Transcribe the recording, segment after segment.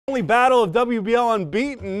Only battle of WBL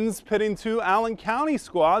unbeatens pitting two Allen County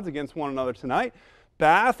squads against one another tonight.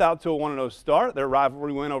 Bath out to a 1-0 start, their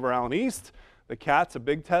rivalry win over Allen East. The Cats a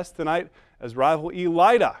big test tonight as rival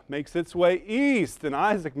Elida makes its way east. And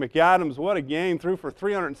Isaac McAdams, what a game, threw for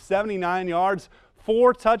 379 yards,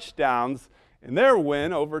 4 touchdowns in their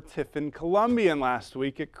win over Tiffin Columbian last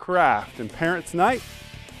week at Kraft. And Parents Night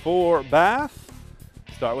for Bath.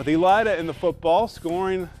 Start with Elida in the football,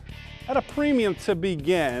 scoring at a premium to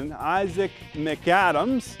begin. Isaac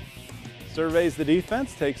McAdams surveys the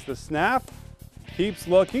defense, takes the snap, keeps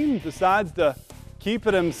looking, decides to keep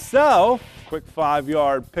it himself. Quick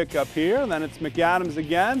 5-yard pickup here. Then it's McAdams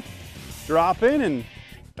again, dropping, and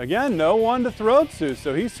again, no one to throw to.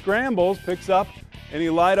 So he scrambles, picks up an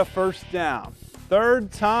Elida first down.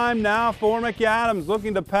 Third time now for McAdams,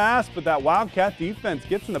 looking to pass, but that Wildcat defense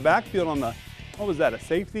gets in the backfield on the, what was that, a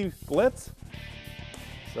safety blitz?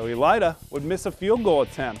 So Elida would miss a field goal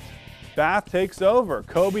attempt. Bath takes over.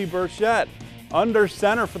 Kobe Burchett under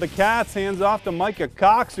center for the Cats, hands off to Micah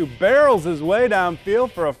Cox, who barrels his way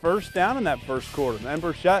downfield for a first down in that first quarter. Then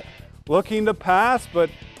Burchett looking to pass, but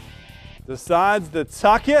decides to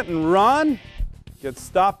tuck it and run. Gets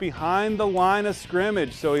stopped behind the line of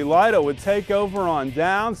scrimmage. So Elida would take over on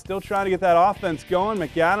down, still trying to get that offense going.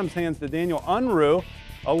 McAdams hands to Daniel Unruh.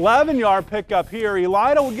 11-yard pickup here.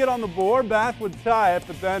 Elida would get on the board. Bath would tie it,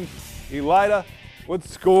 but then Elida would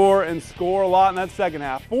score and score a lot in that second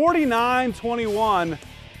half. 49-21.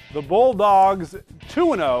 The Bulldogs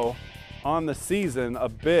 2-0 on the season. A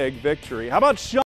big victory. How about Sean?